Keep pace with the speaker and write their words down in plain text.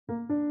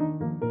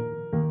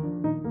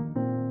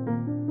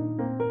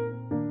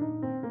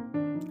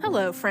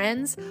Hello,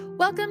 friends.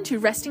 Welcome to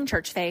Resting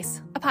Church Face,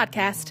 a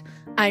podcast.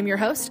 I'm your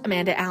host,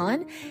 Amanda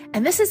Allen,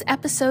 and this is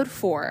episode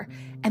 4.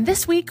 And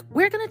this week,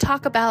 we're going to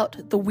talk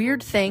about the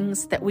weird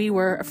things that we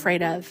were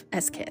afraid of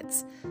as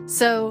kids.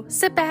 So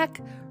sit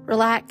back,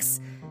 relax,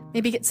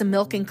 maybe get some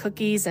milk and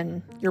cookies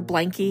and your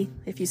blankie,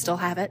 if you still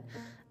have it,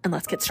 and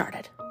let's get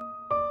started.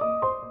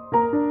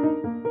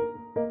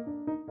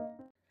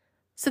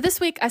 So this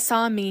week, I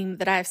saw a meme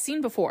that I have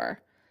seen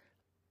before,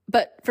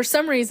 but for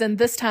some reason,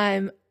 this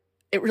time,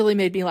 it really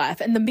made me laugh.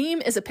 And the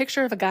meme is a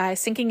picture of a guy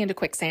sinking into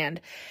quicksand.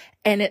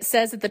 And it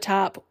says at the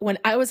top, when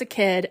I was a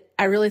kid,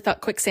 I really thought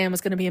quicksand was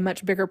going to be a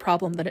much bigger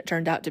problem than it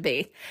turned out to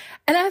be.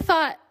 And I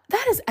thought,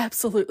 that is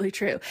absolutely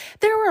true.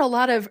 There were a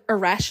lot of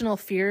irrational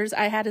fears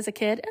I had as a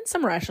kid and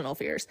some rational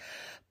fears.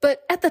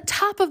 But at the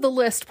top of the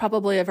list,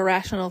 probably of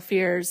irrational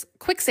fears,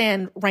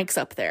 quicksand ranks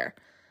up there.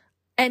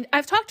 And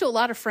I've talked to a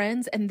lot of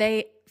friends and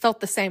they felt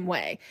the same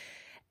way.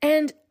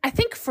 And I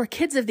think for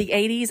kids of the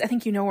 80s, I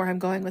think you know where I'm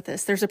going with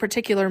this. There's a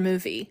particular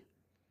movie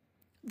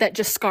that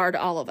just scarred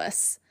all of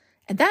us.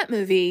 And that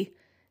movie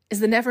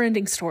is The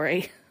Neverending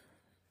Story.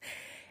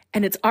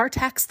 And it's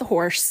Artax the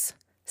horse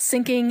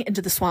sinking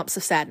into the swamps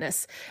of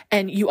sadness.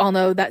 And you all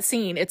know that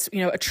scene. It's,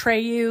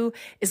 Atreyu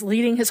is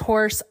leading his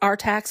horse,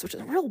 Artax, which is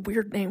a real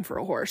weird name for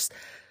a horse,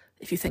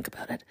 if you think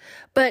about it.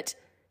 But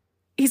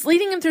he's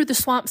leading him through the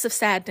swamps of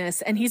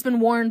sadness. And he's been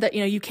warned that,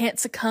 you can't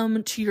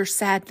succumb to your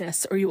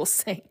sadness or you will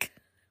sink.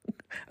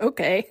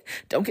 Okay,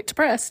 don't get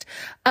depressed.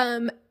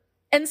 And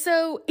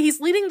so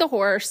he's leading the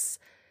horse,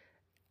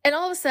 and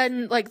all of a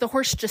sudden, the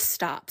horse just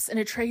stops, and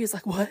Atreyu's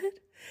like, what?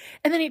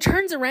 And then he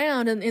turns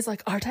around and is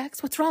like,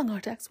 Artax, what's wrong,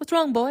 Artax? What's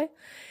wrong, boy?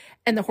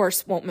 And the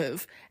horse won't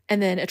move.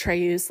 And then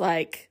Atreyu's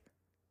like,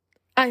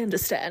 I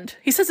understand.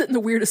 He says it in the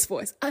weirdest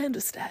voice. I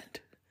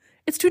understand.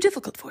 It's too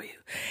difficult for you.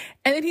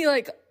 And then he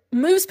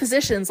moves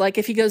positions,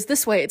 if he goes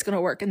this way, it's going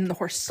to work. And then the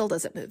horse still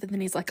doesn't move. And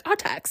then he's like,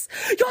 Artax,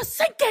 you're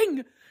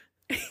sinking!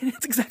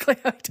 It's exactly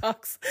how he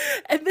talks.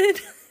 And then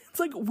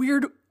it's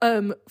weird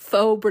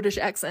faux British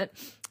accent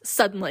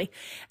suddenly.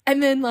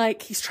 And then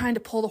he's trying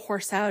to pull the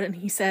horse out and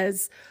he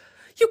says,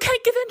 you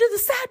can't give in to the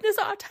sadness,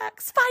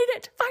 Artax. Fight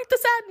it. Fight the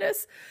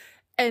sadness.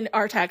 And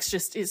Artax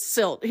just is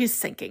still, he's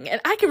sinking.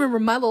 And I can remember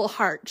my little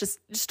heart just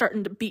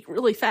starting to beat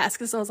really fast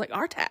because I was like,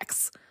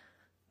 Artax,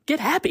 get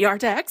happy,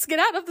 Artax. Get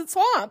out of the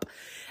swamp.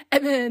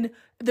 And then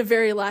the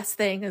very last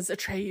thing is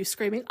Atreyu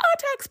screaming,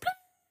 Artax, please.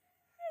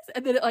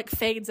 And then it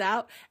fades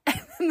out. And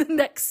then the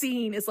next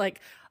scene is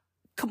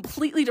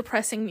completely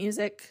depressing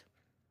music.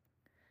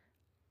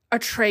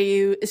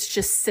 Atreyu is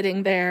just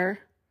sitting there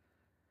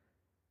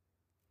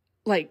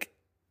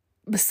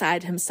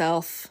beside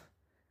himself.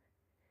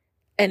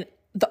 And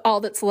all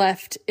that's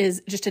left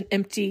is just an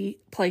empty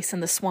place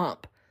in the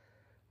swamp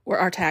where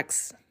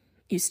Artax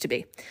used to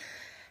be.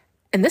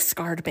 And this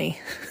scarred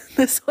me.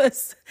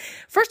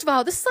 First of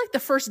all, this is the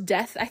first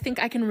death I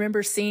think I can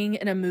remember seeing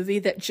in a movie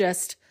that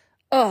just,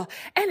 and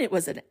it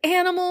was an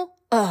animal.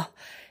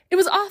 It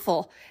was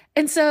awful.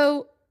 And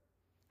so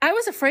I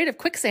was afraid of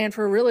quicksand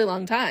for a really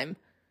long time.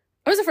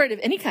 I was afraid of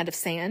any kind of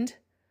sand,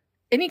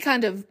 any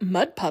kind of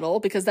mud puddle,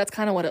 because that's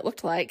kind of what it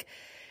looked like.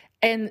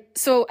 And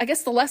so I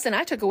guess the lesson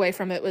I took away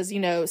from it was,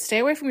 stay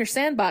away from your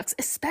sandbox,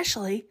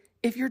 especially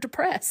if you're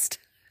depressed.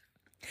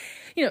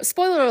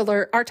 Spoiler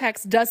alert,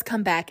 Artax does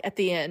come back at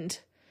the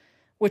end,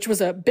 which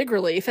was a big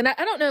relief. And I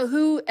don't know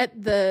who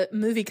at the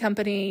movie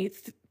company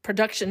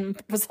production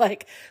was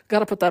got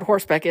to put that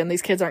horse back in.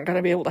 These kids aren't going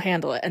to be able to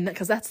handle it. And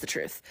because that's the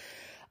truth.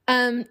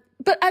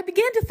 But I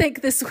began to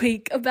think this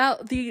week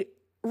about the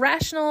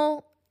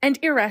rational and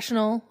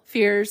irrational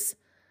fears,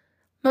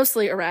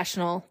 mostly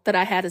irrational, that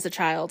I had as a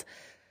child.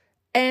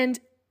 And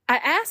I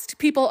asked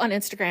people on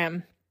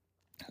Instagram,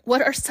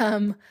 what are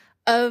some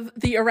of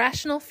the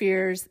irrational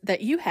fears that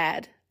you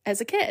had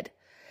as a kid?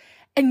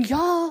 And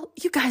y'all,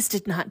 you guys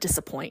did not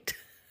disappoint.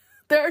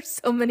 There are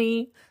so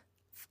many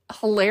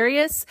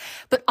hilarious,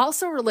 but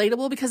also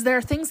relatable because there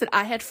are things that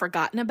I had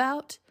forgotten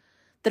about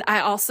that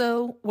I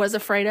also was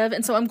afraid of.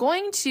 And so I'm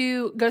going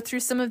to go through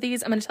some of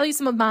these. I'm going to tell you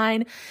some of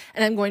mine,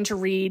 and I'm going to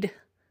read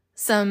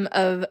some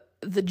of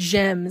the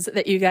gems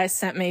that you guys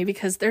sent me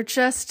because they're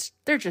just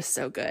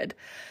so good.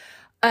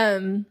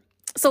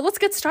 So let's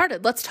get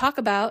started. Let's talk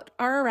about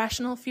our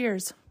irrational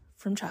fears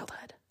from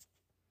childhood.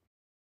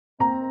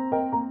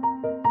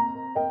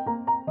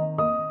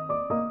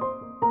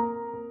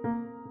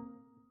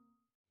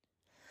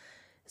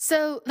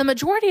 So the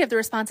majority of the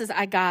responses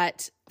I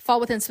got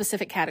fall within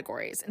specific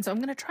categories. And so I'm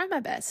going to try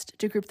my best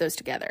to group those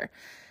together.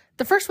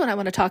 The first one I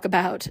want to talk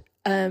about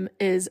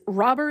is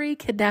robbery,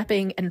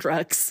 kidnapping, and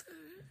drugs.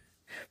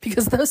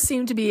 Because those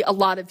seem to be, a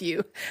lot of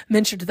you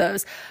mentioned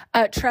those.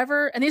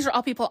 Trevor, and these are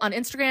all people on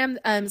Instagram.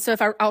 So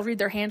if I'll read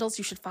their handles,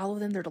 you should follow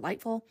them. They're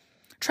delightful.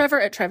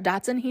 Trevor at Trev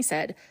Dotson, he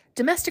said,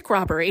 domestic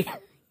robbery.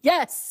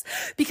 Yes,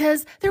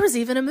 because there was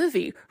even a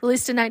movie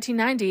released in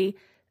 1990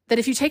 that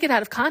if you take it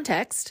out of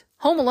context,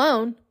 Home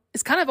Alone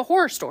is kind of a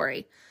horror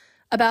story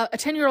about a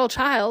 10-year-old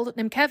child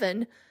named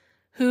Kevin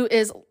who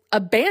is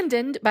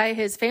abandoned by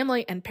his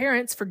family and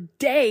parents for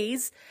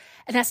days.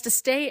 and has to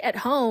stay at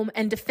home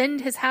and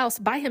defend his house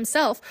by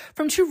himself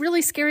from two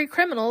really scary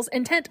criminals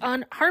intent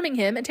on harming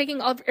him and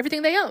taking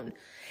everything they own.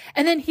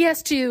 And then he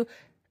has to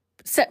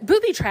set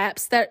booby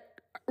traps that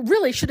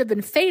really should have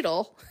been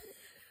fatal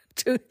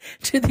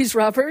to these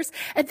robbers.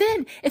 And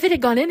then if it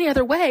had gone any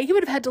other way, he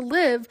would have had to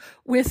live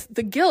with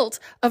the guilt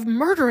of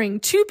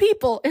murdering two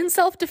people in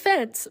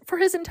self-defense for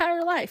his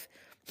entire life.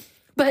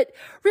 But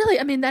really,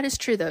 I mean, that is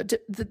true, though.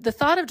 The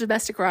thought of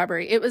domestic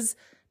robbery, it was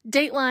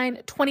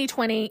Dateline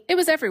 2020. It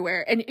was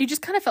everywhere. And you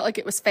just kind of felt like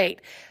it was fate.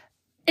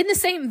 In the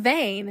same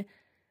vein,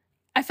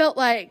 I felt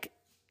like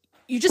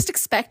you just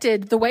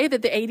expected the way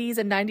that the 80s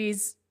and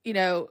 90s, you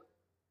know,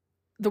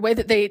 the way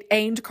that they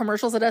aimed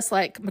commercials at us,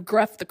 like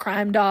McGruff the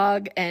Crime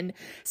Dog and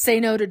Say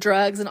No to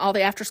Drugs and all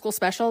the after-school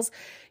specials,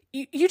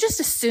 you just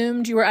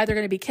assumed you were either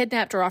going to be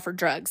kidnapped or offered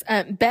drugs.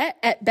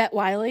 Bet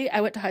Wiley,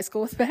 I went to high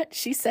school with Bet,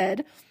 she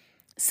said,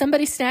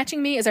 somebody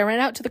snatching me as I ran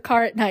out to the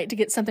car at night to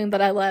get something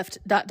that I left, ...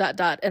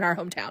 in our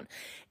hometown.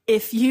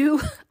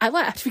 I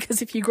laughed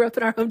because if you grew up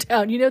in our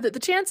hometown, you know that the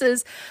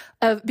chances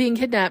of being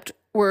kidnapped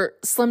were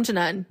slim to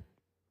none,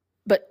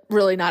 but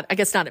really not, I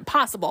guess not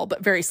impossible,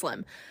 but very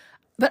slim.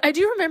 But I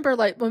do remember,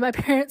 like, when my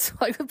parents,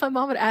 like, if my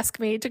mom would ask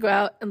me to go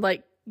out and,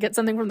 like, get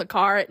something from the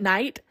car at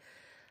night,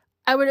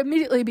 I would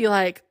immediately be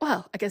like,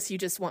 well, I guess you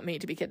just want me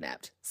to be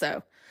kidnapped.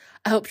 So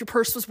I hope your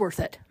purse was worth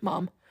it,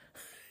 Mom.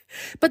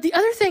 But the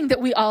other thing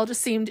that we all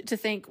just seemed to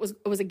think was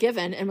a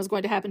given and was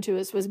going to happen to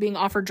us was being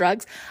offered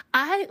drugs.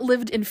 I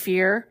lived in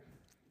fear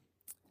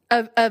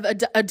of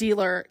a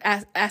dealer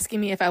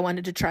asking me if I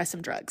wanted to try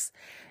some drugs.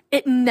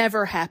 It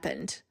never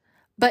happened.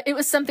 But it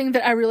was something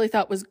that I really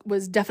thought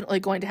was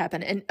definitely going to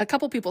happen. And a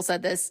couple people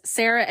said this.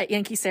 Sarah at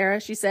Yankee Sarah,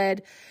 she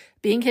said,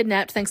 being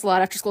kidnapped, thanks a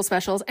lot, after school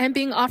specials, and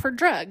being offered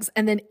drugs.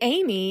 And then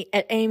Amy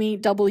at Amy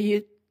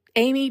WU,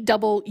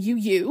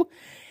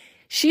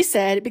 she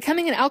said,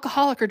 becoming an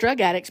alcoholic or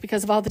drug addict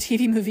because of all the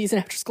TV movies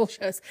and after school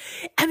shows.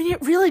 I mean,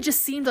 it really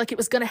just seemed like it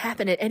was going to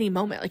happen at any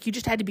moment. Like you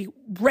just had to be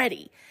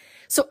ready.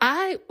 So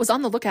I was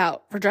on the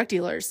lookout for drug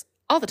dealers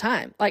all the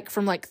time, like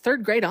from like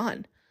third grade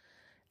on.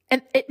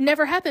 And it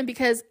never happened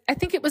because I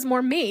think it was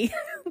more me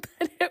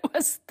than it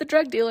was the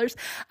drug dealers.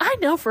 I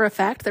know for a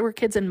fact there were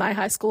kids in my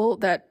high school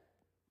that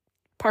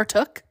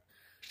partook,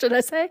 should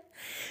I say?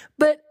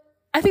 But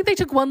I think they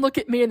took one look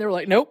at me and they were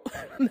like, nope,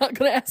 I'm not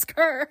going to ask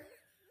her.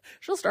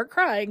 She'll start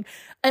crying.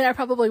 And I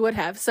probably would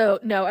have. So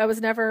no, I was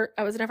never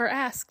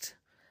asked.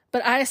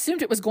 But I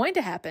assumed it was going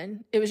to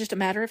happen. It was just a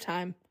matter of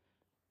time.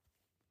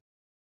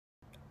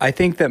 I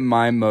think that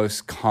my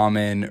most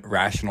common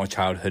rational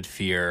childhood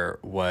fear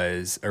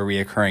was a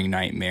reoccurring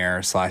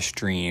nightmare /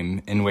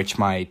 dream in which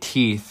my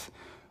teeth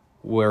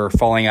were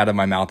falling out of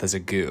my mouth as a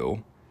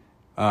goo.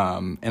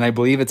 And I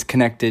believe it's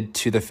connected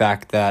to the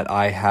fact that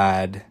I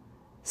had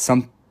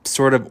some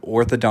sort of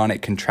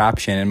orthodontic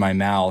contraption in my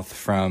mouth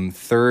from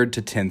 3rd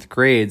to 10th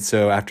grade.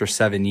 So after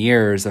 7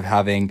 years of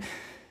having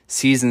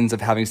seasons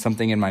of having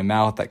something in my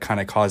mouth that kind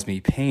of caused me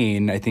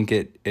pain, I think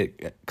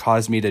it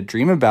caused me to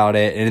dream about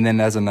it. And then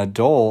as an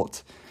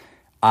adult,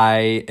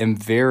 I am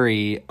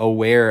very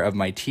aware of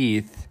my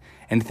teeth.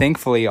 And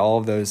thankfully, all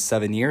of those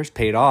 7 years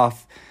paid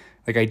off.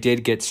 Like I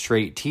did get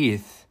straight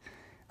teeth.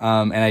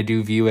 And I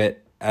do view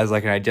it as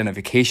like an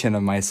identification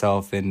of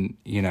myself and,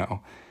 you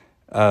know,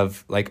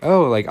 of like,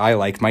 oh, like I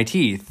like my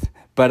teeth,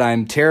 but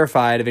I'm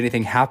terrified of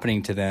anything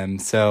happening to them.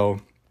 So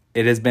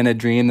it has been a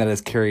dream that has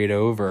carried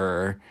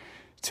over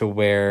to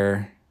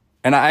where,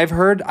 and I've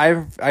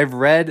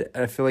read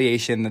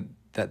affiliation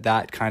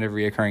that kind of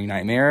reoccurring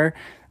nightmare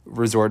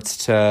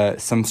resorts to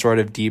some sort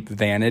of deep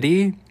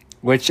vanity,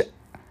 which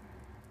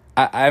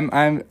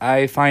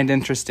I find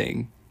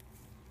interesting.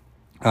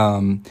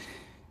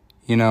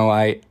 You know,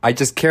 I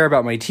just care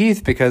about my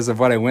teeth because of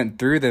what I went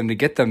through them to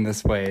get them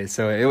this way.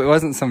 So it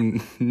wasn't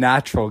some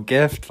natural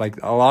gift.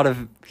 Like a lot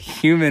of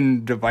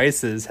human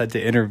devices had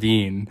to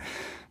intervene.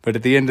 But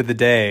at the end of the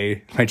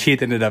day, my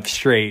teeth ended up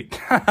straight.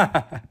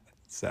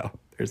 So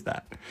there's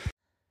that.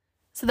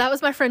 So that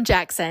was my friend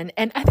Jackson.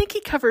 And I think he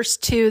covers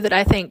two that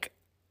I think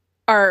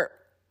are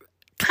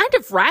kind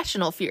of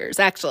rational fears,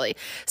 actually.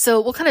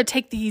 So we'll kind of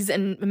take these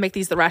and make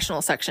these the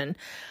rational section.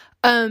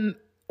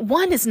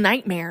 One is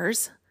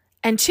nightmares.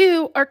 And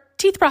two are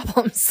teeth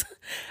problems.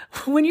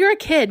 When you're a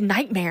kid,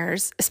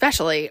 nightmares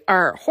especially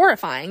are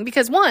horrifying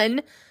because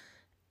one,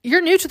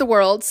 you're new to the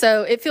world,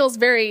 so it feels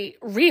very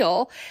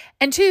real.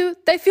 And two,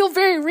 they feel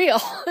very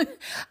real.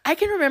 I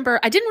can remember,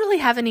 I didn't really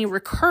have any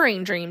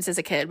recurring dreams as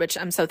a kid, which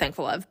I'm so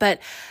thankful of. But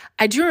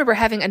I do remember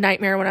having a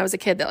nightmare when I was a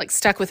kid that like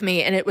stuck with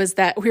me. And it was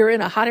that we were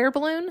in a hot air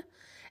balloon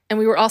and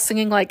we were all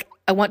singing like,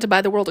 I want to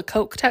buy the world a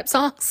Coke type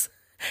songs.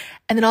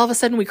 And then all of a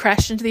sudden we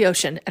crashed into the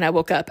ocean and I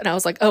woke up and I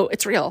was like, oh,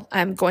 it's real.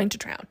 I'm going to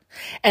drown.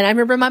 And I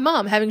remember my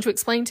mom having to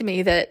explain to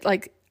me that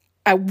like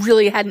I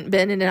really hadn't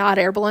been in a hot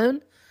air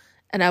balloon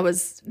and I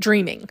was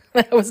dreaming.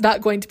 I was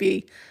not going to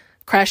be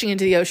crashing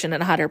into the ocean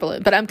in a hot air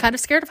balloon, but I'm kind of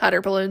scared of hot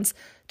air balloons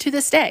to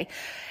this day.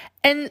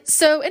 And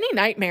so any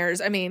nightmares,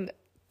 I mean,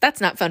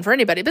 that's not fun for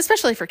anybody, but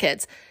especially for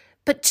kids.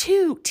 But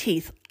two,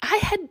 teeth. I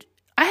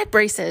had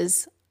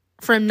braces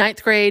from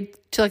 9th grade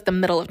to like the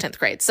middle of 10th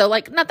grade. So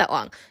like not that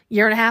long,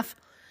 year and a half.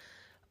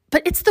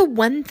 But it's the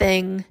one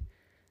thing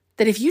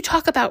that if you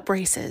talk about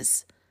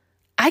braces,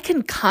 I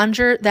can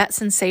conjure that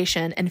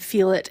sensation and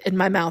feel it in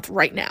my mouth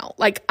right now.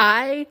 Like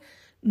I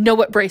know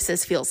what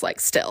braces feels like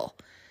still.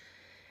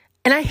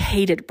 And I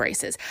hated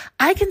braces.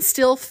 I can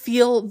still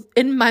feel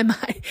in my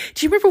mind.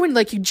 Do you remember when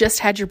like you just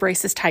had your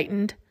braces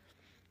tightened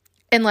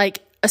and like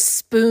a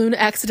spoon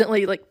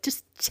accidentally like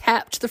just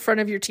tapped the front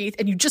of your teeth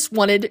and you just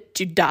wanted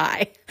to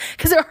die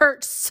because it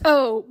hurt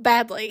so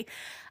badly?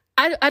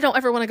 I don't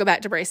ever want to go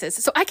back to braces.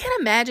 So I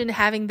can't imagine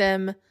having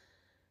them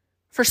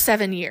for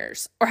 7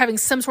 years or having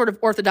some sort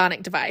of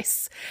orthodontic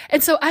device.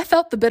 And so I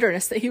felt the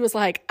bitterness that he was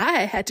like,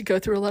 I had to go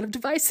through a lot of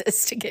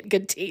devices to get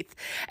good teeth.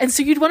 And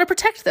so you'd want to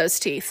protect those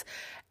teeth.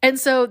 And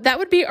so that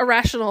would be a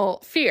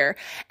rational fear.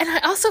 And I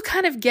also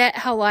kind of get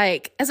how,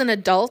 like, as an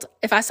adult,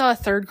 if I saw a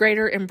 3rd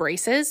grader in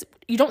braces,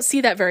 you don't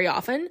see that very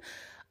often.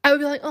 I would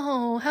be like,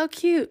 oh, how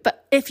cute.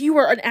 But if you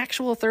were an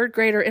actual 3rd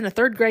grader in a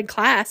 3rd grade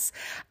class,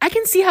 I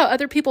can see how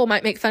other people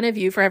might make fun of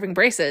you for having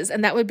braces.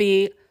 And that would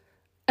be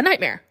a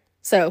nightmare.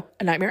 So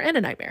a nightmare and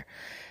a nightmare.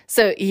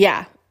 So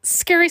yeah,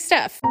 scary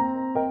stuff.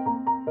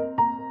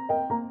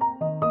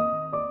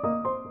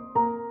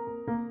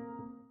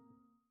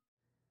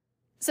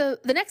 So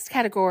the next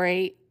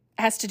category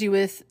has to do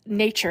with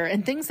nature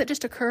and things that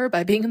just occur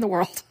by being in the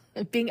world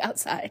and being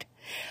outside.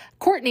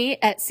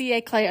 Courtney at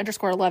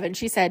CAClay_11,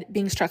 she said,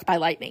 being struck by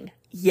lightning.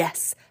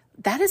 Yes,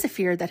 that is a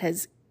fear that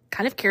has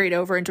kind of carried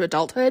over into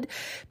adulthood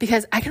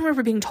because I can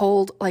remember being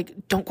told,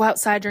 like, don't go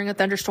outside during a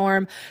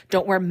thunderstorm.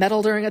 Don't wear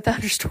metal during a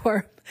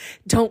thunderstorm.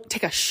 Don't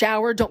take a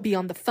shower. Don't be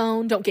on the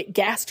phone. Don't get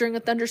gas during a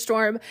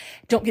thunderstorm.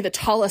 Don't be the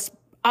tallest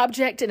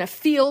object in a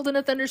field in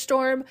a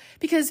thunderstorm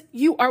because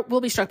you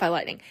will be struck by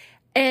lightning.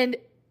 And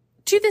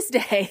to this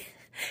day,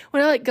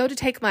 when I like go to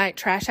take my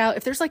trash out,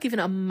 if there's like even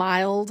a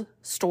mild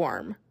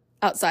storm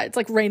outside, it's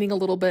like raining a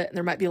little bit and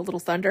there might be a little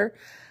thunder,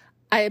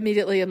 I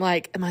immediately am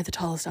like, am I the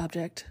tallest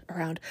object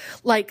around?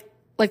 Like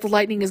the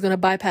lightning is going to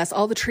bypass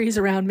all the trees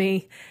around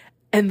me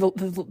and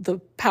the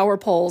power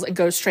poles and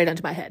go straight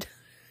onto my head.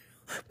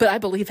 But I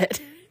believe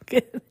it.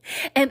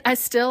 And I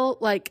still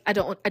I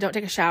don't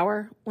take a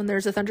shower when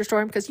there's a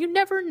thunderstorm because you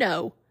never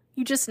know.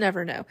 You just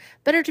never know.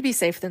 Better to be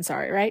safe than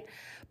sorry, right?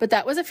 But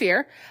that was a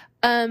fear.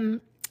 And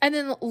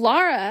then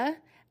Laura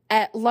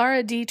at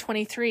Lara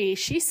D23,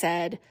 she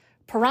said,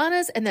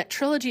 piranhas and that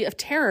trilogy of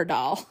Terror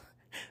Doll.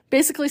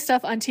 Basically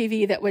stuff on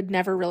TV that would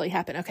never really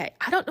happen. Okay,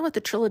 I don't know what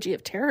the trilogy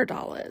of Terror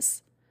Doll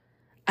is.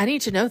 I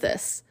need to know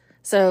this.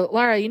 So,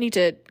 Laura, you need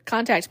to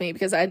contact me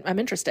because I'm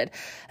interested.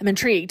 I'm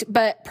intrigued.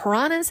 But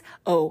piranhas,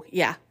 oh,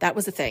 yeah, that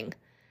was a thing.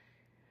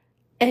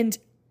 And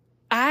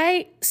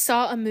I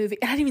saw a movie,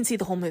 and I didn't even see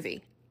the whole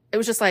movie. It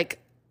was just like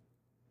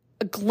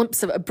a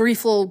glimpse of a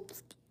brief little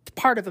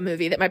part of a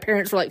movie that my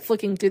parents were like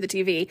flicking through the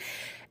TV.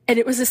 And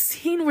it was a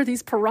scene where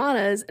these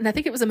piranhas, and I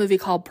think it was a movie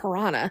called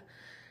Piranha,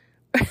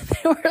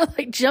 they were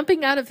like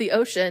jumping out of the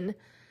ocean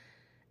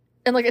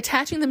and like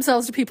attaching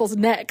themselves to people's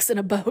necks in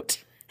a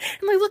boat.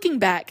 And like looking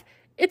back,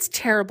 it's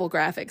terrible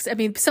graphics. I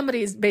mean,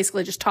 somebody is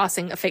basically just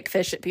tossing a fake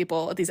fish at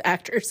people, at these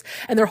actors,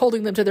 and they're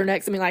holding them to their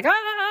necks and being like,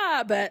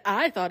 ah, but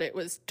I thought it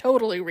was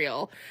totally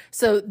real.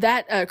 So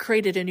that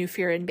created a new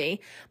fear in me.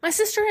 My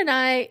sister and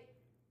I,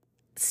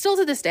 still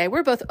to this day,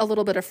 we're both a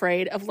little bit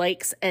afraid of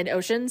lakes and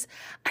oceans.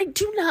 I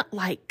do not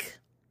like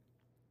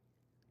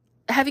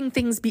having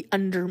things be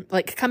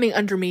coming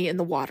under me in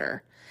the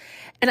water.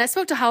 And I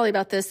spoke to Holly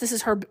about this. This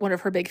is one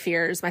of her big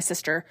fears, my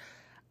sister.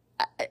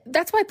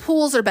 That's why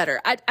pools are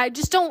better. I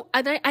just don't,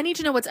 I need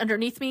to know what's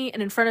underneath me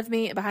and in front of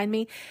me and behind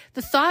me.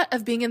 The thought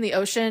of being in the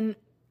ocean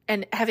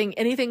and having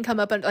anything come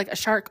up like a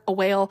shark, a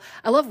whale.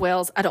 I love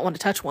whales. I don't want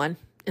to touch one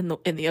in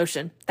the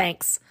ocean.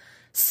 Thanks.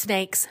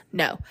 Snakes.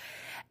 No.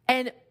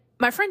 And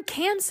my friend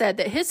Cam said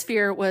that his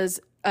fear was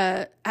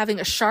having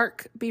a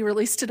shark be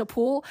released in a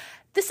pool.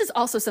 This is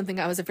also something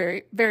I was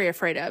very, very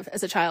afraid of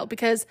as a child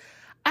because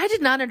I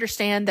did not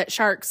understand that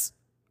sharks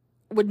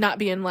would not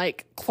be in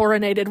like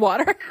chlorinated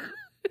water.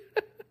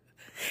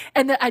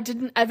 And that I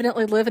didn't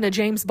evidently live in a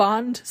James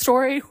Bond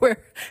story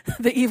where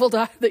the evil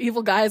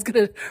guy is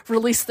going to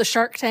release the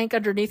shark tank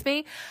underneath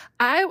me.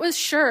 I was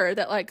sure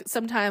that like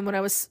sometime when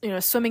I was,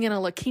 swimming in a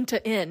La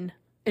Quinta Inn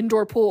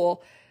indoor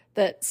pool,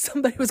 that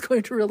somebody was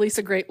going to release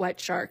a great white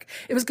shark.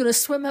 It was going to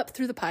swim up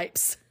through the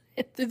pipes,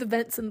 through the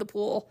vents in the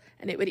pool,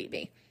 and it would eat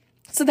me.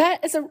 So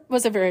that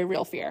was a very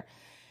real fear.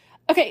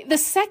 Okay, the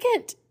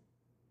second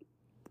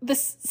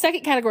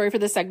category for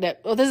this segment,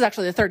 well, this is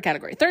actually the third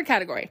category. Third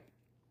category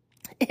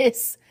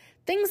is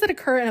things that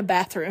occur in a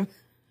bathroom.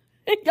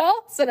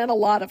 Y'all sent in a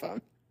lot of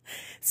them.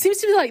 Seems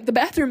to be like the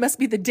bathroom must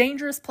be the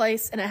dangerous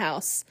place in a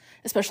house,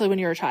 especially when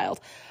you're a child.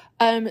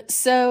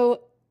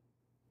 So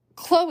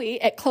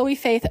Chloe at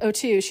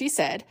ChloeFaith02, she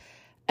said,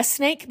 a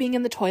snake being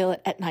in the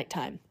toilet at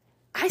nighttime.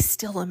 I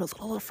still am a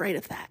little afraid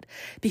of that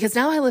because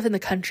now I live in the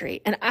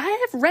country and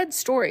I have read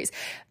stories.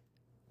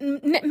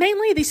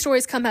 Mainly these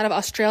stories come out of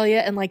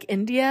Australia and like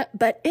India,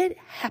 but it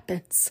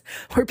happens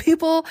where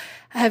people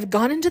have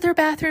gone into their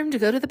bathroom to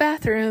go to the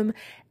bathroom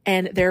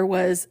and there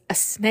was a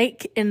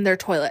snake in their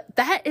toilet.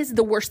 That is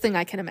the worst thing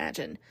I can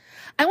imagine.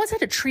 I once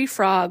had a tree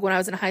frog when I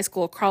was in high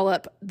school crawl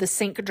up the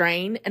sink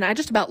drain, and I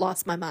just about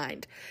lost my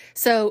mind.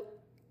 So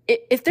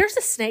if there's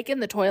a snake in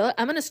the toilet,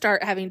 I'm going to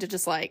start having to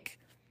just like,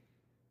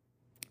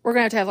 we're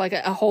going to have like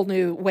a whole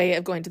new way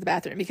of going to the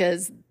bathroom,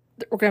 because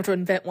we're going to have to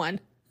invent one.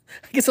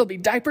 I guess it'll be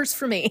diapers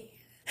for me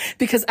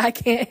because I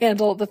can't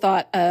handle the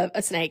thought of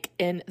a snake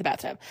in the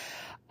bathtub.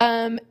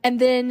 And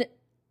then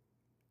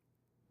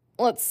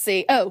let's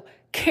see. Oh,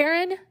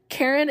 Karen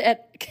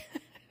at,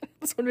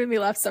 this one made me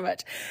laugh so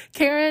much.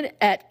 Karen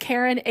at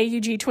Karen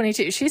AUG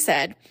 22. She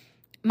said,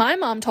 my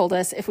mom told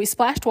us if we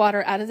splashed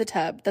water out of the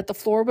tub that the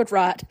floor would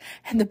rot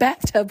and the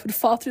bathtub would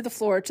fall through the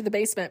floor to the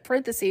basement,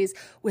 parentheses,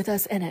 with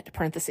us in it,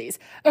 parentheses.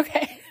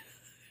 Okay.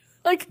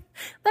 Like,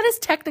 that is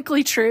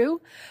technically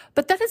true,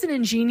 but that is an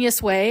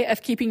ingenious way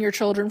of keeping your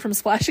children from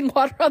splashing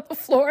water on the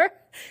floor.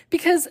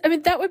 Because, I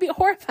mean, that would be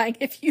horrifying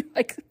if you,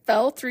 like,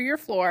 fell through your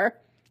floor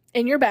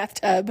in your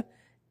bathtub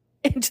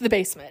into the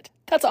basement.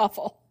 That's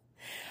awful.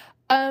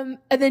 And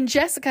then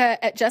Jessica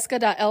at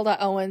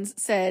jessica.l.owens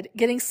said,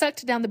 getting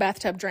sucked down the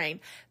bathtub drain.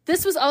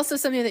 This was also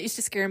something that used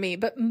to scare me,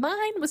 but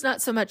mine was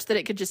not so much that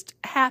it could just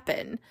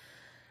happen.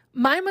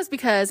 Mine was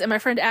because, and my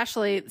friend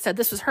Ashley said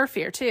this was her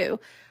fear too,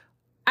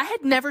 I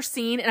had never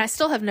seen, and I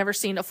still have never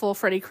seen, a full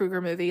Freddy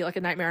Krueger movie, like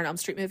a Nightmare on Elm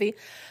Street movie,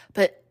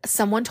 but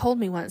someone told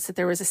me once that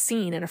there was a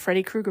scene in a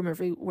Freddy Krueger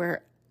movie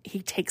where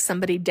he takes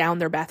somebody down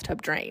their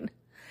bathtub drain.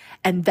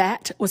 And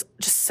that was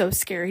just so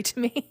scary to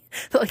me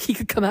that like he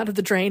could come out of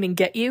the drain and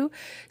get you.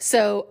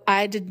 So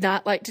I did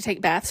not like to take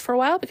baths for a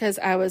while because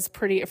I was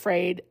pretty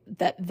afraid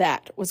that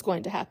that was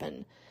going to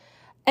happen.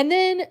 And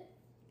then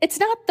it's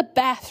not the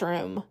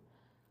bathroom,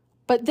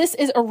 but this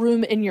is a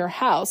room in your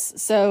house.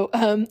 So,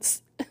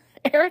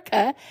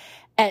 Erica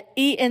at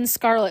EN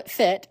Scarlet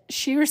Fit,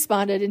 she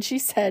responded and she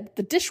said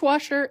the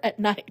dishwasher at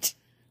night,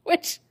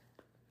 which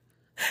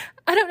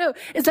I don't know.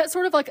 Is that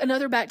sort of like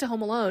another Back to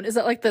Home Alone? Is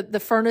that like the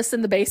furnace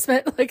in the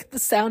basement? Like the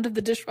sound of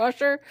the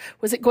dishwasher?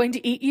 Was it going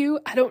to eat you?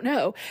 I don't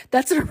know.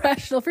 That's an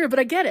irrational fear, but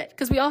I get it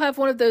because we all have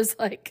one of those,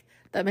 like,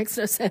 that makes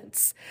no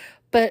sense.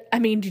 But I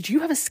mean, did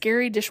you have a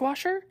scary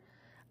dishwasher?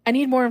 I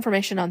need more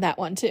information on that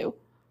one too.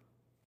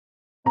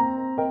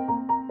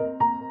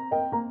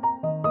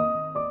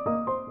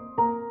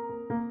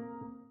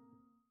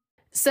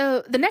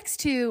 So the next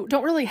two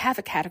don't really have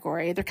a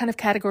category. They're kind of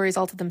categories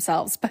all to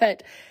themselves,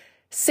 but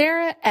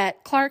Sarah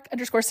at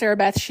Clark_Sarah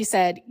Beth, she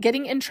said,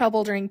 getting in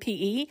trouble during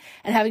PE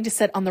and having to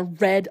sit on the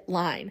red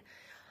line.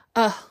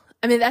 I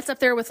mean, that's up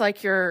there with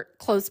like your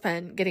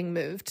clothespin getting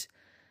moved.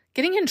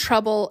 Getting in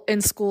trouble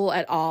in school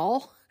at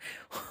all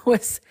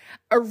was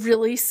a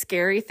really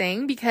scary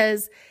thing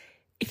because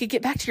it could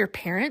get back to your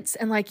parents.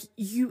 And like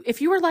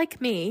if you were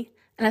like me,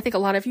 and I think a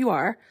lot of you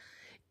are,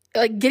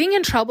 like getting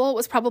in trouble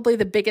was probably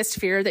the biggest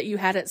fear that you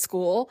had at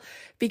school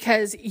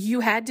because you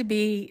had to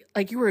be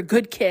like, you were a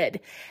good kid.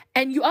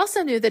 And you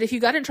also knew that if you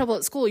got in trouble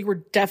at school, you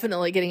were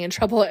definitely getting in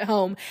trouble at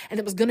home and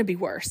it was going to be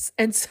worse.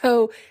 And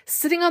so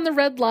sitting on the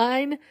red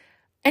line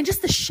and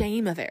just the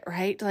shame of it,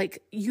 right?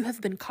 Like you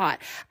have been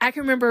caught. I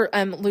can remember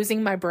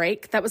losing my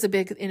break. That was a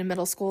big in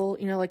middle school,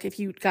 you know, like if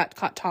you got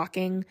caught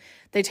talking,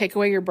 they take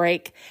away your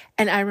break.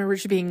 And I remember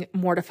just being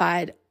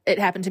mortified. It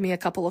happened to me a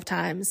couple of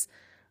times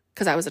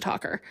because I was a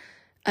talker.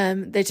 I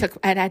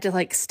had to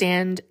like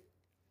stand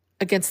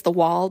against the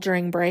wall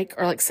during break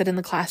or like sit in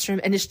the classroom,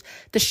 and just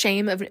the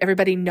shame of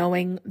everybody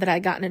knowing that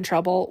I'd gotten in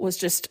trouble was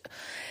just,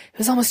 it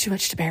was almost too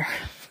much to bear.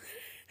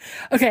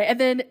 Okay. And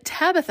then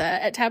Tabitha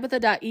at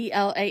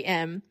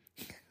tabitha.elam,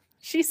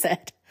 she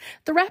said,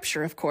 the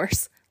rapture, of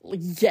course.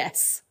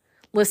 Yes.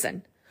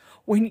 Listen,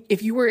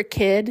 if you were a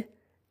kid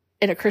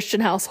in a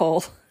Christian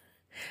household,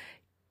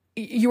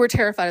 you were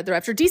terrified of the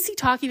rapture. DC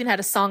Talk even had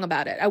a song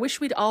about it. I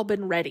wish we'd all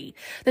been ready.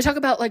 They talk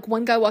about like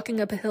one guy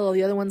walking up a hill,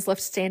 the other one's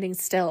left standing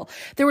still.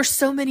 There were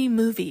so many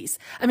movies.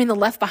 I mean, the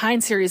Left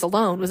Behind series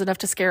alone was enough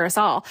to scare us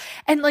all.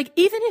 And like,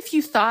 even if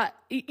you thought,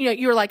 you know,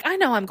 you were like, I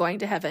know I'm going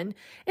to heaven,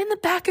 in the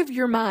back of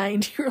your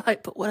mind, you're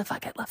like, but what if I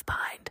get left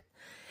behind?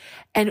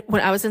 And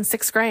when I was in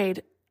 6th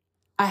grade,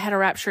 I had a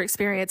rapture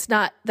experience.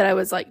 Not that I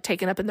was like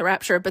taken up in the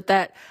rapture, but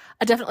that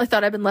I definitely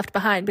thought I'd been left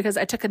behind because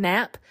I took a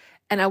nap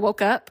and I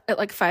woke up at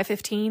like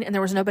 5:15 and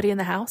there was nobody in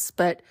the house,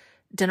 but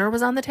dinner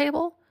was on the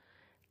table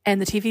and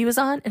the TV was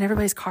on and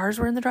everybody's cars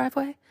were in the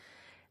driveway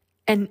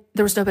and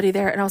there was nobody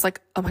there. And I was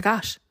like, oh my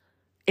gosh,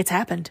 it's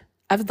happened.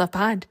 I've been left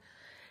behind.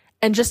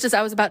 And just as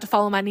I was about to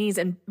fall on my knees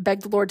and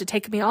beg the Lord to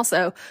take me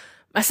also,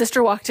 my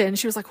sister walked in.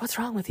 She was like, what's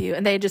wrong with you?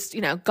 And they had just,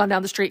 gone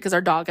down the street because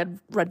our dog had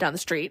run down the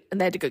street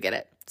and they had to go get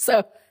it.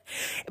 So,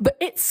 but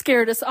it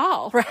scared us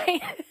all,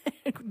 right?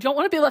 Don't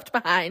want to be left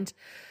behind.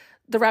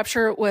 The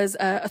rapture was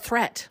a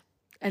threat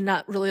and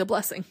not really a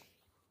blessing.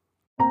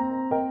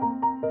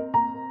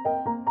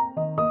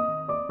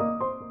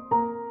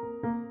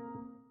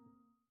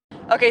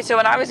 Okay, so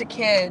when I was a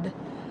kid,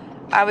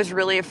 I was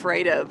really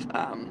afraid of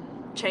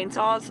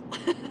chainsaws.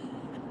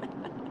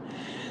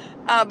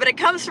 But it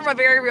comes from a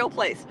very real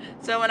place.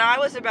 So when I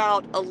was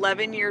about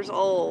 11 years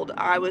old,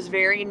 I was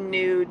very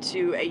new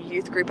to a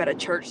youth group at a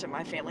church that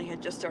my family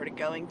had just started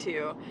going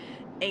to.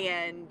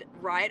 And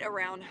right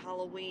around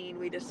Halloween,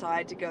 we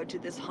decided to go to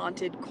this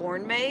haunted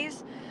corn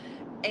maze.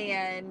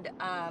 And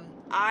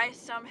I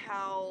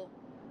somehow,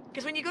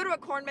 because when you go to a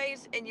corn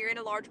maze and you're in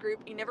a large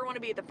group, you never want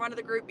to be at the front of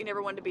the group. You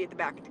never want to be at the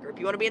back of the group.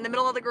 You want to be in the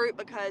middle of the group,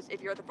 because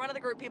if you're at the front of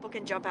the group, people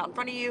can jump out in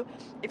front of you.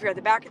 If you're at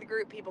the back of the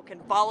group, people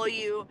can follow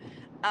you.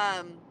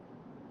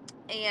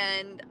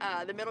 And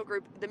the middle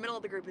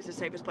of the group is the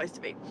safest place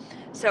to be.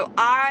 So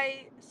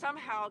I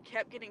somehow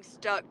kept getting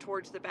stuck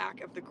towards the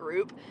back of the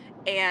group,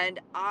 and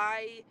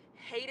I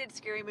hated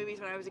scary movies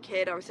when I was a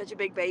kid. I was such a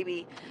big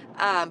baby.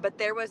 But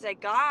there was a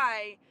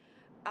guy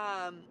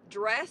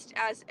dressed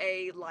as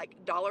a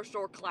dollar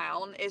store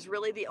clown, is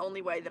really the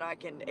only way that I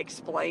can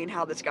explain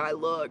how this guy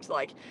looks.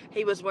 Like,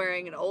 he was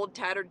wearing an old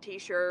tattered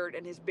t-shirt,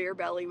 and his beer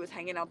belly was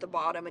hanging out the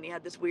bottom, and he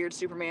had this weird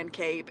Superman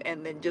cape,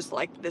 and then just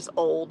like this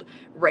old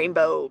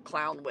rainbow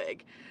clown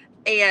wig.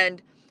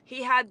 And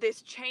he had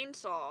this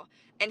chainsaw,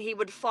 and he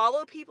would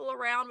follow people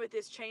around with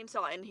this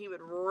chainsaw, and he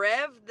would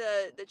rev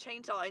the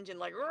chainsaw engine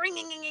like ring,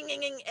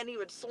 and he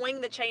would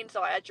swing the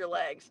chainsaw at your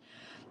legs.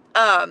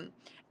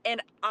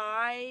 And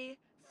I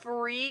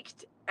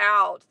freaked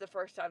out the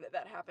first time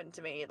that happened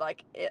to me,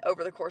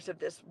 over the course of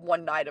this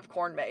one night of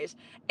corn maze.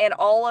 And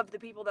all of the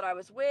people that I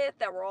was with,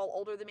 that were all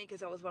older than me,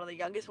 because I was one of the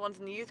youngest ones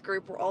in the youth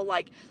group, were all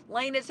like,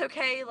 Lane, it's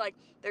okay,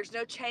 there's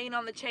no chain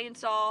on the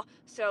chainsaw,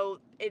 so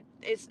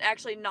it's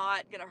actually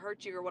not gonna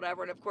hurt you or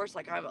whatever. And of course,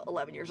 I'm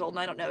 11 years old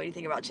and I don't know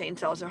anything about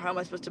chainsaws, so how am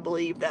I supposed to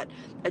believe that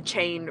a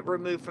chain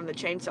removed from the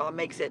chainsaw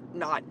makes it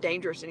not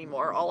dangerous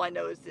anymore? All I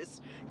know is this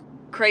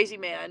crazy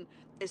man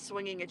is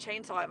swinging a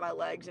chainsaw at my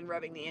legs and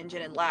revving the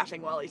engine and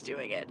laughing while he's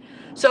doing it.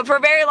 So for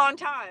a very long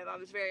time, I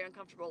was very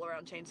uncomfortable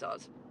around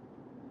chainsaws.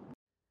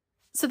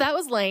 So that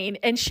was Lane,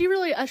 and she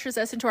really ushers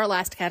us into our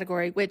last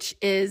category, which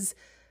is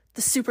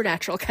the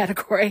supernatural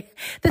category.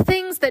 The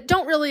things that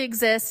don't really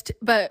exist,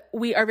 but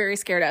we are very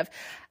scared of.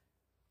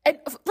 And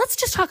let's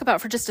just talk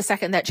about for just a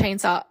second that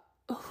chainsaw.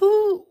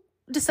 Who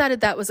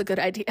decided that was a good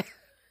idea?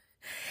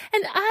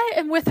 And I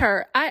am with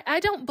her. I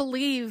don't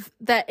believe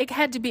that it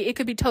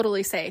could be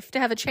totally safe to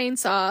have a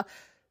chainsaw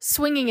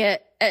swinging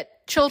it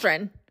at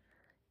children.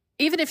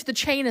 Even if the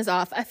chain is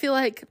off, I feel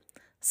like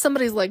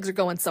somebody's legs are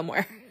going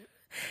somewhere.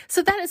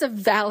 So that is a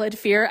valid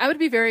fear. I would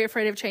be very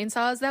afraid of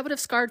chainsaws. That would have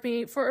scarred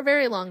me for a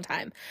very long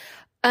time.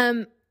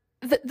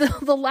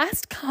 The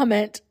last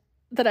comment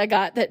that I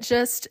got that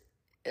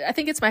I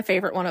think it's my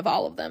favorite one of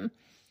all of them,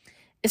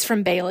 is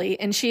from Bailey,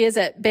 and she is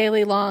at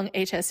Bailey Long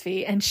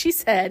HSV, and she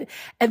said,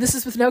 and this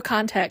is with no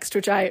context,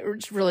 which I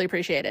really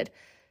appreciated,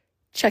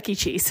 Chuck E.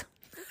 Cheese.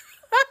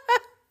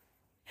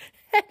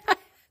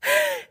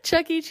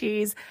 Chuck E.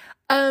 Cheese.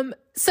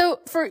 So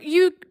for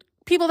you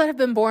people that have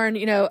been born,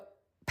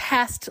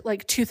 past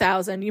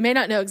 2000, you may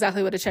not know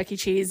exactly what a Chuck E.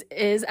 Cheese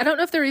is. I don't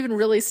know if they're even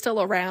really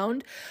still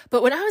around,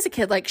 but when I was a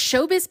kid,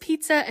 Showbiz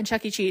Pizza and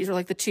Chuck E. Cheese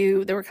were the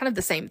two, they were kind of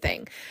the same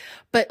thing.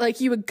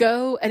 But you would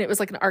go and it was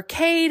an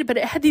arcade, but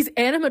it had these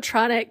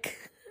animatronic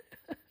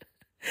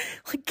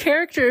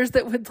characters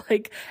that would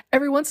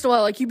every once in a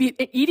while, you'd be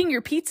eating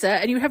your pizza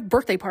and you would have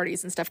birthday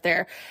parties and stuff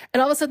there.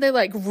 And all of a sudden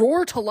they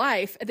roar to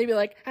life and they'd be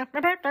like, I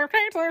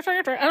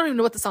don't even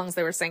know what the songs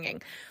they were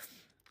singing.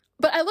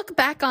 But I look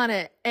back on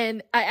it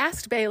and I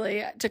asked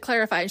Bailey to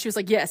clarify, and she was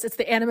like, yes, it's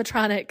the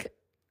animatronic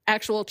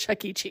actual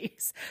Chuck E.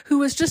 Cheese, who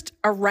was just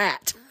a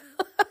rat.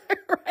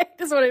 Right?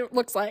 Is what it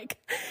looks like.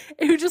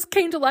 Who just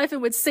came to life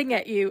and would sing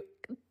at you.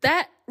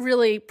 That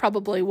really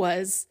probably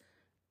was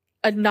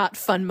a not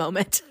fun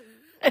moment.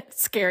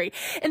 It's scary.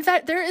 In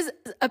fact, there is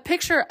a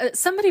picture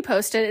somebody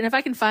posted, and if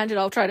I can find it,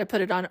 I'll try to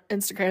put it on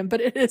Instagram,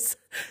 but it is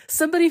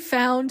somebody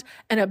found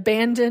an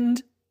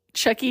abandoned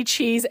Chuck E.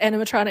 Cheese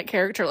animatronic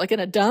character in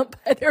a dump,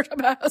 and they were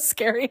talking about how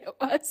scary it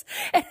was.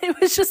 And it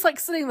was just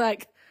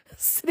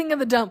sitting in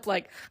the dump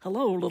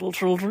hello, little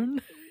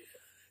children.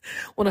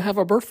 Want to have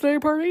a birthday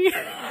party?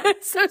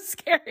 It's so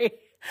scary.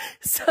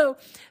 So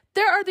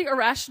there are the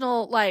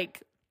irrational,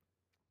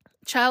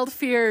 child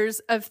fears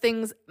of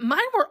things. Mine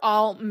were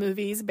all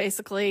movies,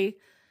 basically.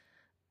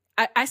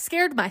 I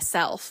scared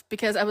myself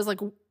because I was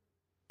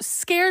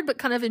scared but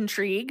kind of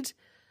intrigued.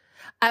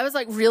 I was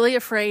really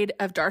afraid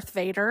of Darth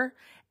Vader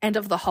and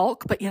of the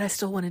Hulk, but yet I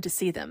still wanted to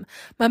see them.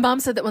 My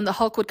mom said that when the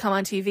Hulk would come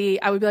on TV,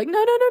 I would be like,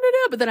 no,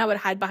 but then I would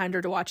hide behind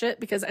her to watch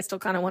it because I still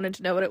kind of wanted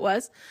to know what it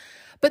was.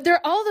 But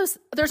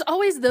there's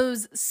always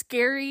those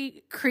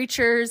scary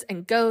creatures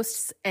and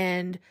ghosts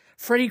and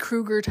Freddy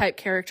Krueger type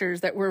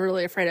characters that we're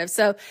really afraid of.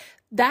 So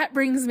that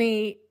brings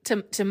me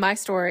to my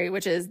story,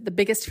 which is the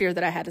biggest fear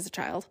that I had as a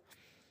child.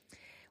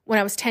 When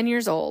I was 10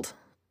 years old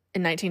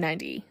in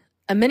 1990,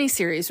 a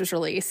miniseries was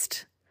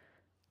released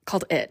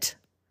called It.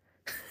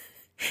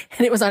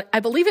 And it was I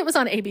believe it was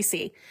on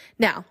ABC.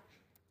 Now,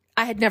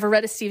 I had never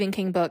read a Stephen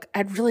King book.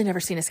 I'd really never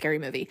seen a scary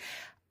movie.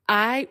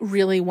 I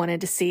really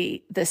wanted to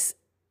see this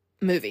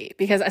movie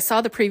because I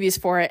saw the previews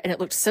for it and it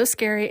looked so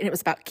scary and it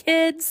was about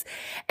kids.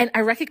 And I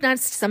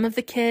recognized some of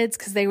the kids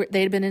because they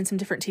had been in some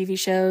different TV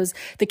shows.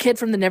 The kid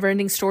from the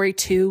Neverending Story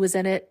 2 was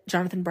in it,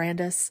 Jonathan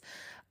Brandis.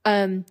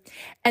 And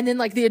then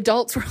like the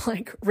adults were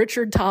like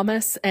Richard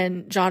Thomas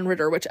and John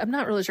Ritter, which I'm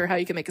not really sure how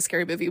you can make a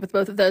scary movie with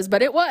both of those,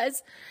 but it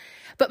was.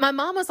 But my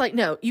mom was like,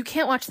 no, you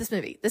can't watch this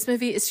movie. This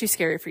movie is too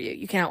scary for you.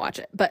 You cannot watch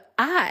it. But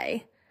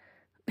I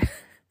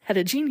had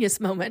a genius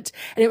moment.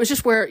 And it was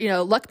just where,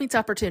 luck meets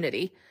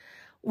opportunity.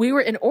 We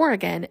were in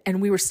Oregon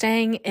and we were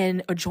staying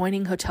in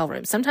adjoining hotel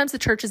rooms. Sometimes the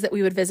churches that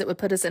we would visit would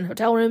put us in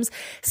hotel rooms.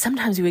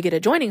 Sometimes we would get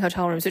adjoining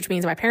hotel rooms, which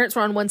means my parents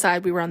were on one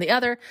side, we were on the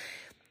other.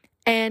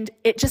 And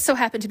it just so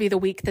happened to be the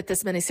week that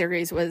this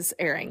miniseries was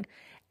airing.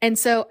 And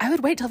so I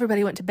would wait till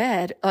everybody went to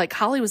bed. Like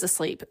Holly was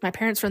asleep. My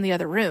parents were in the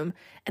other room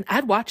and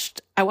I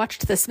watched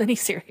this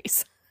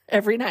miniseries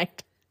every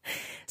night.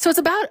 So it's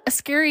about a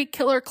scary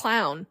killer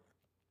clown.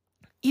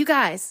 You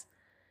guys,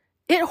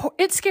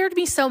 it scared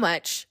me so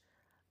much.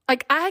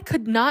 Like I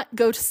could not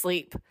go to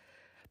sleep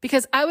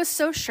because I was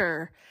so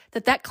sure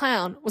that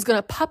clown was going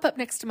to pop up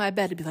next to my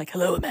bed and be like,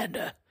 hello,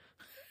 Amanda.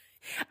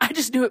 I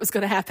just knew it was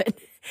going to happen.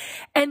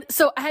 And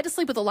so I had to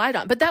sleep with the light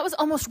on, but that was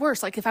almost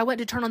worse. Like if I went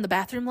to turn on the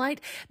bathroom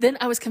light, then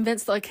I was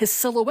convinced like his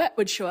silhouette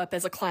would show up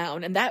as a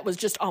clown. And that was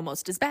just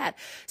almost as bad.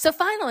 So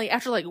finally,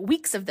 after like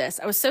weeks of this,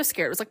 I was so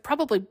scared. It was like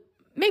probably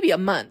maybe a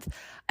month.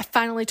 I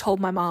finally told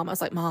my mom, I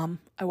was like, Mom,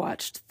 I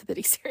watched the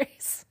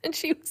miniseries. And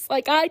she was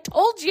like, I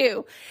told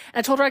you. And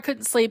I told her I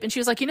couldn't sleep. And she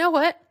was like, you know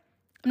what?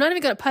 I'm not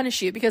even going to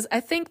punish you because I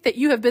think that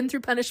you have been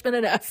through punishment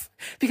enough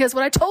because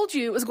what I told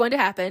you was going to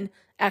happen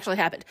actually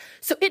happened.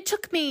 So it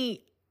took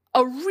me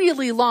a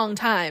really long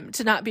time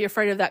to not be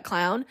afraid of that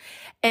clown.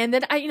 And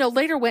then I,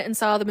 later went and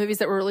saw the movies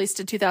that were released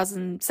in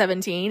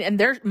 2017 and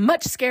they're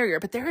much scarier,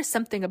 but there is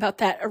something about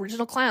that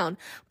original clown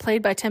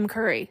played by Tim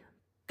Curry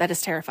that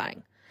is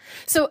terrifying.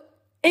 So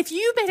if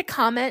you made a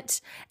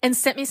comment and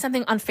sent me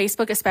something on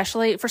Facebook,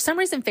 especially, for some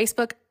reason,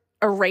 Facebook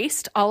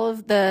erased all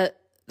of the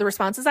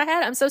responses I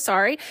had. I'm so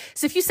sorry.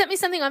 So if you sent me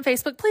something on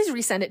Facebook, please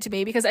resend it to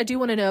me because I do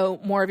want to know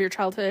more of your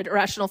childhood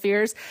irrational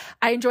fears.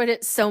 I enjoyed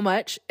it so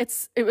much.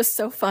 It was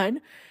so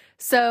fun.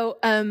 So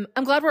I'm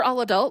glad we're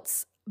all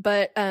adults,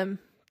 but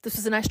this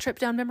was a nice trip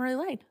down memory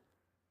lane.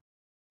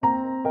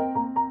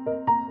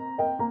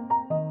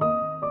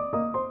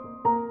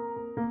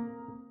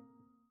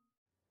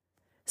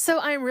 So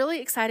I'm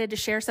really excited to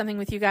share something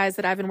with you guys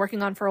that I've been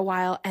working on for a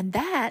while, and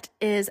that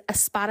is a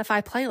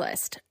Spotify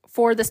playlist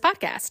for this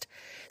podcast.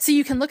 So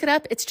you can look it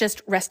up. It's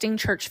just Resting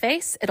Church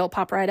Face. It'll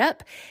pop right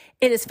up.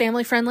 It is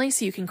family friendly,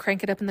 so you can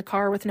crank it up in the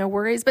car with no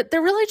worries. But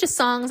they're really just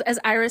songs, as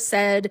Iris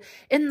said,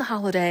 in the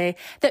holiday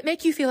that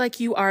make you feel like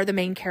you are the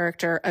main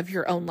character of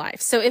your own life.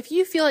 So if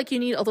you feel like you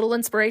need a little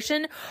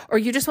inspiration or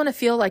you just want to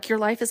feel like your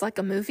life is like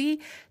a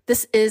movie,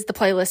 this is the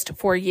playlist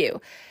for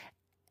you.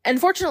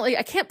 Unfortunately,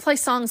 I can't play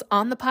songs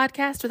on the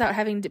podcast without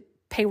having to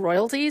pay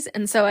royalties.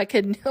 And so I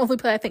could only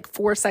play, I think,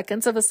 4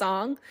 seconds of a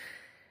song.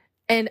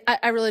 And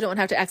I really don't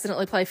have to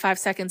accidentally play 5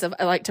 seconds of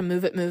I Like to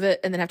Move It,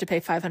 and then have to pay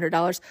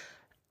 $500.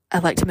 I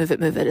Like to Move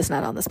It is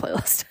not on this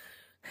playlist.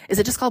 Is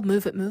it just called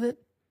Move It?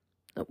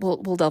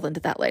 We'll delve into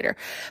that later.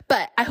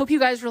 But I hope you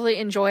guys really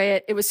enjoy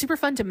it. It was super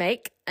fun to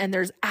make, and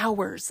there's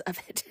hours of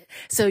it.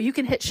 So you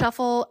can hit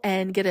shuffle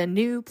and get a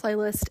new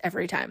playlist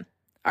every time.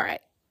 All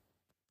right.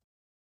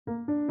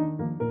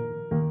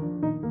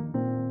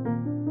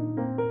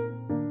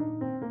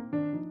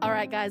 All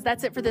right, guys,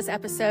 that's it for this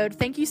episode.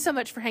 Thank you so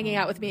much for hanging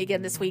out with me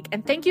again this week.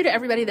 And thank you to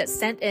everybody that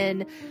sent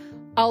in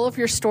all of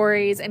your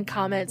stories and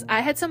comments.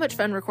 I had so much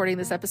fun recording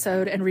this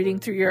episode and reading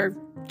through your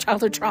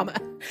childhood trauma.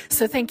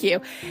 So thank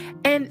you.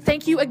 And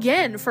thank you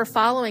again for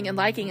following and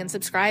liking and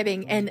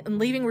subscribing and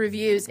leaving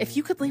reviews. If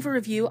you could leave a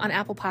review on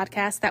Apple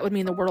Podcasts, that would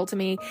mean the world to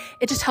me.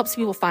 It just helps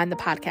people find the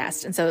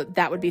podcast. And so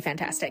that would be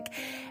fantastic.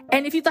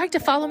 And if you'd like to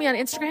follow me on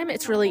Instagram,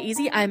 it's really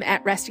easy. I'm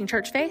at Resting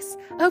Church Face.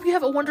 I hope you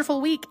have a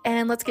wonderful week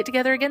and let's get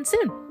together again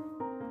soon.